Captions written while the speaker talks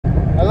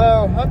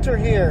Hunter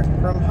here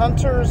from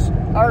Hunter's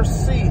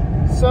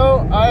RC.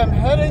 So I am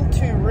heading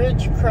to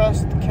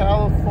Ridgecrest,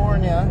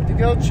 California to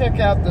go check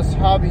out this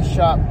hobby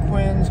shop,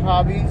 Quinns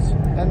Hobbies.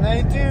 And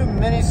they do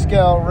mini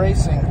scale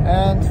racing.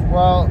 And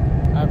well,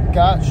 I've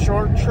got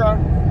short truck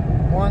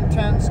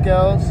 110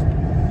 scales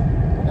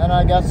and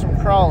I got some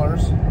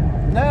crawlers.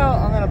 Now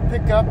I'm gonna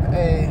pick up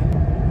a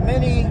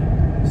mini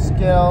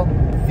scale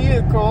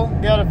vehicle.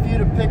 Got a few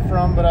to pick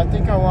from, but I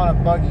think I want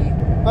a buggy.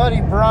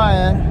 Buddy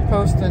Brian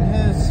posted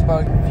his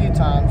bug a few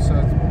times, so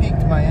it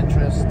piqued my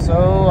interest.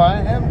 So I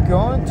am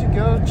going to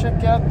go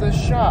check out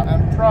this shop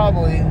and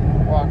probably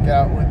walk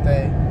out with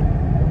a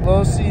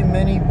low-C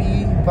Mini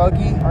B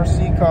buggy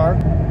RC car.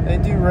 They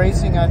do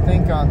racing, I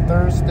think, on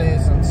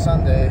Thursdays and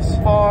Sundays.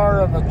 Far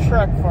of a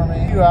trek for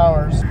me, 2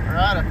 hours. All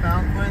right, I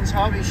found Quinn's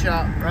Hobby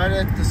Shop right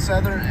at the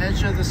southern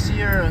edge of the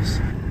Sierras.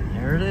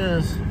 There it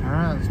is. All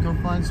right, let's go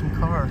find some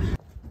cars.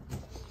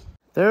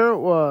 There it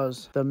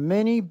was, the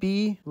Mini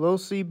B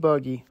low-C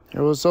buggy.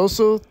 There was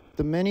also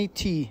the Mini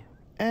T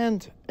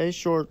and a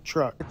short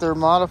truck. They're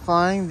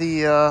modifying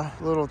the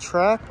little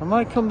track. I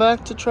might come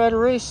back to try to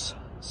race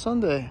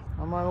Sunday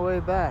on my way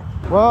back.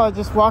 Well, I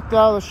just walked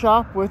out of the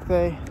shop with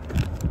a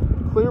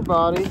clear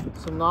body,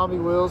 some knobby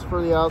wheels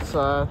for the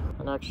outside,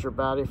 an extra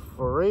body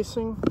for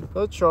racing,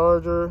 a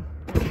charger,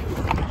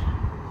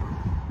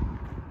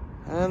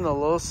 and the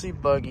low-C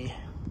buggy.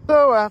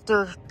 So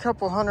after a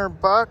couple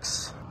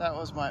 $100, that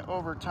was my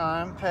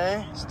overtime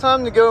pay. It's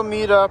time to go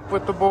meet up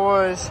with the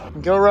boys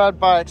and go ride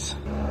bikes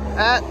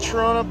at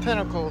Trona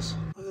Pinnacles.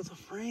 Look at the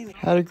frame.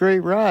 Had a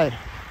great ride.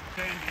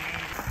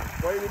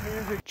 Play the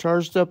music.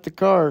 Charged up the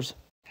cars.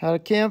 Had a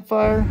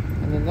campfire,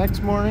 and the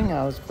next morning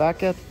I was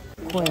back at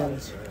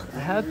Quinn's. I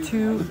had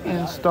to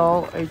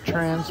install a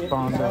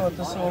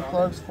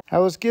transponder. I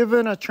was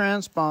given a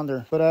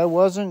transponder, but I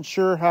wasn't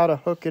sure how to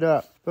hook it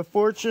up. But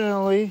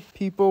fortunately,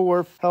 people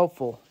were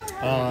helpful.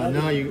 No,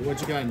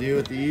 what you gotta do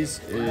with these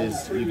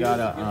is you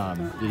gotta,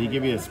 did he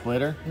give you a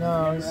splitter?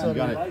 No, he said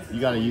you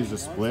gotta use a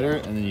splitter,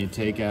 and then you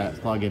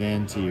plug it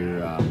into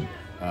your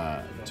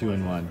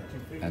 2-in-1,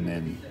 and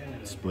then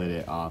split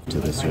it off to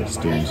the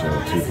steering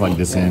circle. So you plug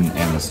this in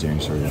and the steering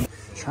circle.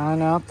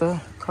 Trying out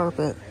the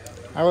carpet.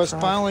 I was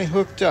finally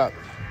hooked up,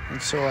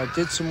 and so I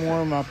did some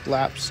warm-up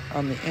laps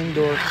on the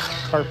indoor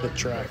carpet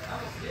track.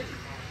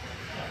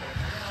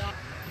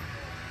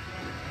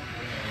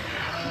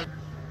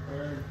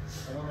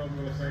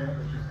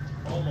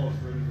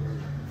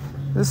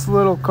 This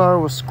little car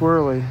was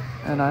squirrely,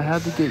 and I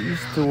had to get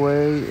used to the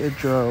way it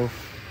drove.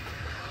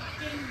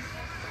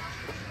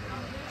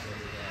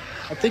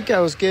 I think I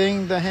was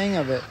getting the hang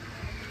of it,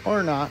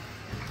 or not.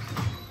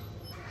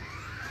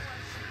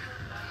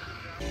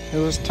 It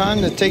was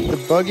time to take the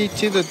buggy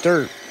to the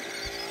dirt.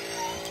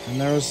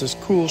 And there was this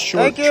cool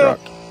short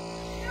truck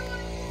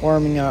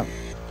warming up.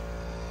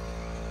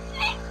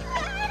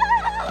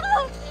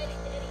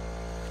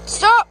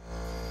 Stop!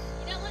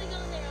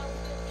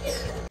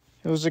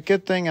 It was a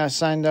good thing I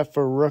signed up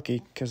for a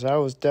rookie, because I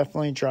was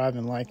definitely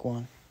driving like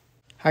one.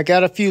 I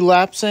got a few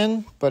laps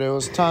in, but it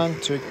was time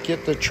to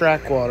get the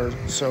track watered,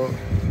 so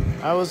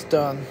I was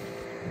done.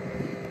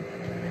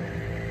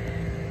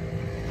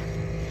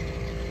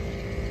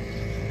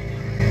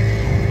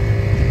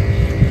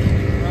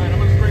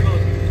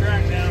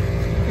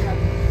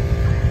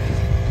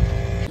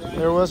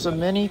 There was a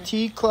Mini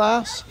T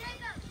class.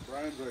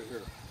 Brian's right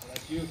here.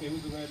 That's you. Okay,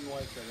 who's the red and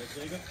white side? That's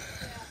Jacob?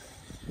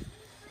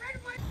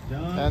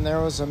 And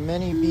there was a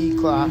Mini B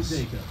class.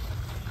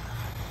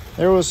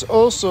 There was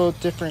also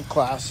different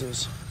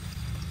classes.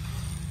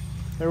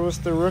 There was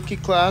the rookie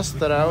class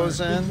that I was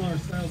in.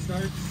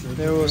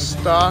 There was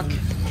stock,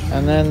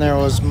 and then there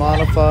was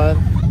modified,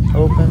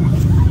 open.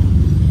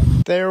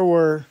 There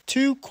were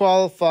 2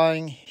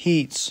 qualifying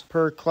heats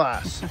per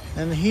class,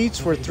 and the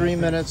heats were 3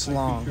 minutes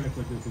long. You're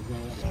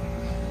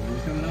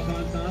coming up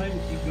on time.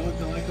 Keep going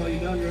till I call you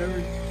done,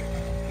 driver.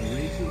 The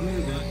race is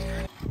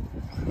over.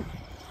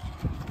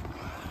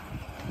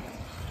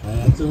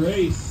 That's a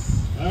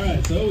race. All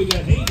right, so we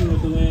got Hayden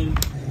with the win.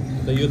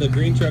 So you're the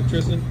green truck,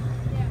 Tristan?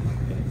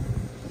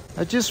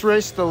 I just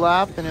raced the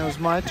lap, and it was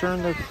my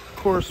turn to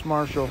course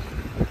marshal.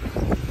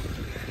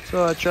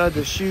 So I tried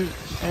to shoot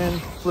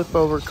and flip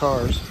over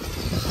cars.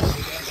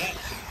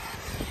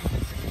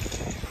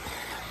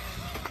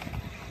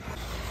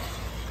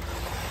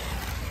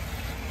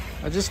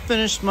 I just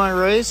finished my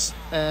race,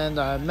 and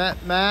I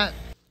met Matt,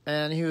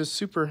 and he was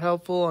super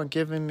helpful on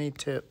giving me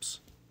tips.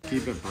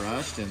 Keep it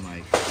brushed, and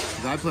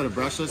because I put a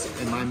brushless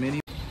in my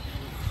Mini.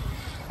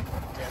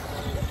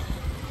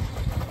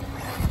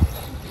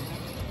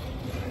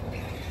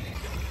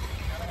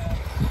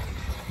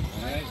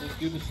 All right, let's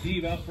do the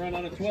Steve out front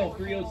on a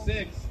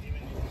 12.306.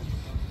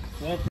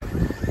 12.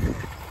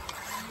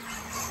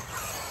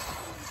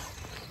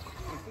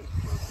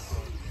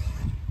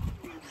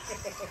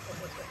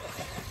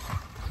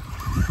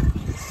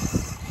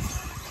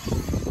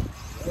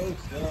 Oh,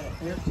 still on a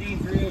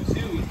 14.302.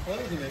 He's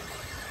closing it.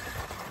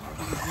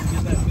 He's going to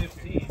get that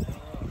 15.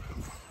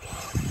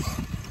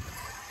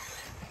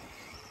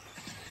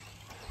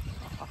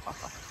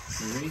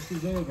 The race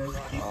race is over.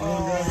 Keep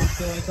going, brother,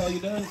 until I tell you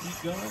done.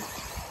 Keep going.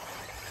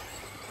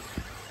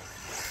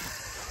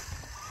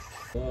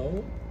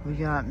 So, We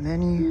got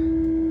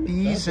many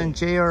B's and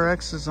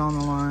JRXs on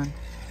the line.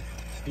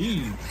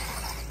 Steve.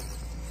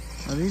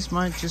 Now, these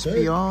might just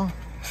be all.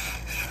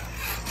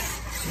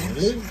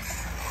 Blue.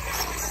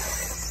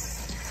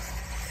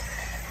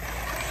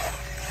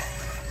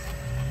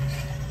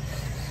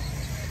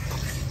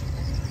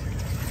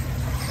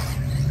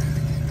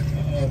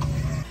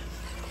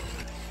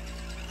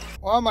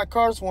 While my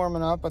car's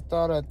warming up, I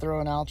thought I'd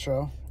throw an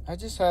outro. I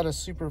just had a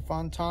super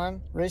fun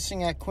time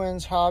racing at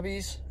Quinn's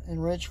Hobbies in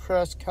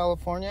Ridgecrest,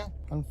 California.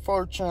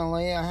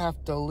 Unfortunately, I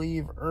have to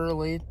leave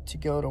early to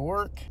go to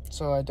work,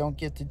 so I don't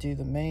get to do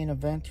the main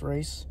event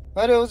race.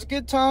 But it was a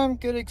good time,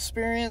 good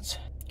experience,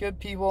 good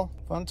people,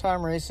 fun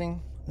time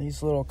racing.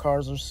 These little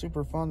cars are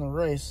super fun to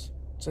race.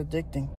 It's addicting.